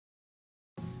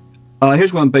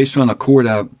Here's one based on a chord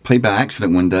I played by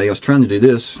accident one day. I was trying to do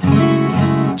this,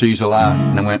 to use a lie,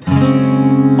 and I went,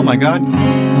 oh my God.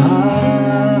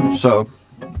 So,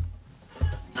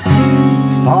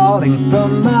 falling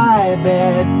from my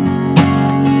bed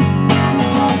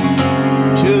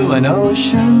to an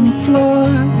ocean floor,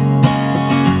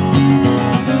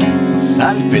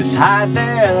 sunfish hide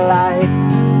their light,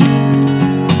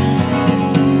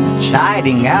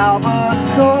 chiding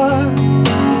albacore.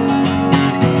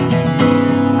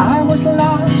 I was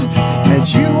lost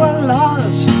as you were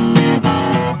lost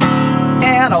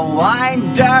in a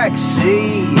wine dark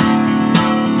sea,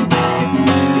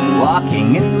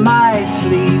 walking in my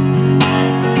sleep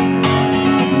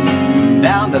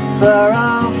down the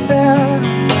thoroughfare,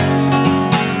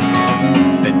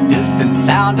 the distant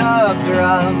sound of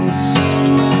drums,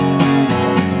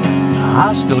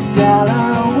 hostile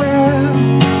Delaware.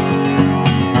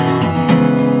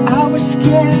 I was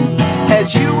scared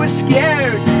as you were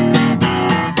scared,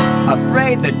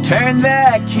 afraid to turn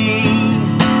the key.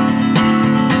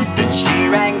 Then she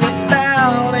rang the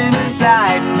bell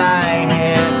inside my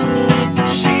head.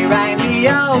 She rang the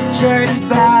old church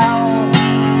bell.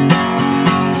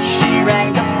 She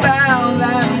rang the bell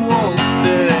that woke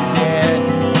the dead.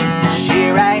 She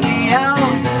rang the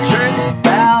old church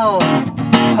bell.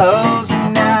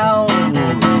 Hosanna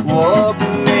woke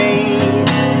me.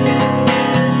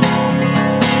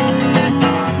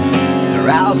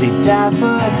 Drowsy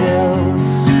daffodils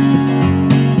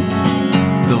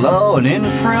glow in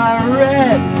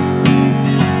infrared,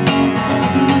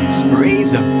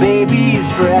 sprays of baby's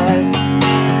breath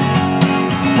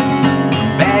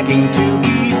begging to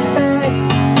be fed.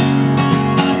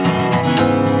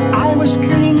 I was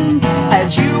green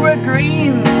as you were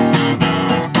green,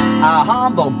 a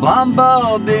humble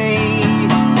bumblebee.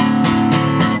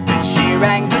 But she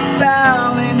rang the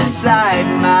bell inside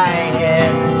my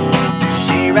head.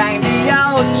 She rang the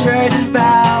old church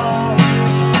bell.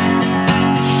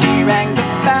 She rang the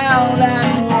bell that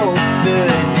woke the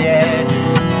dead.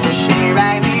 She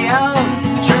rang the old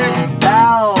church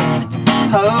bell.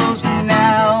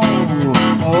 Hosanna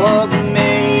woke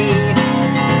me.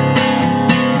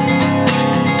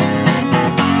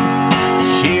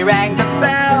 She rang the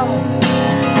bell,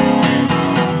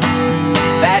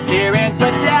 that dear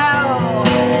infidel,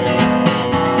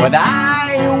 but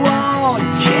I won't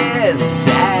kiss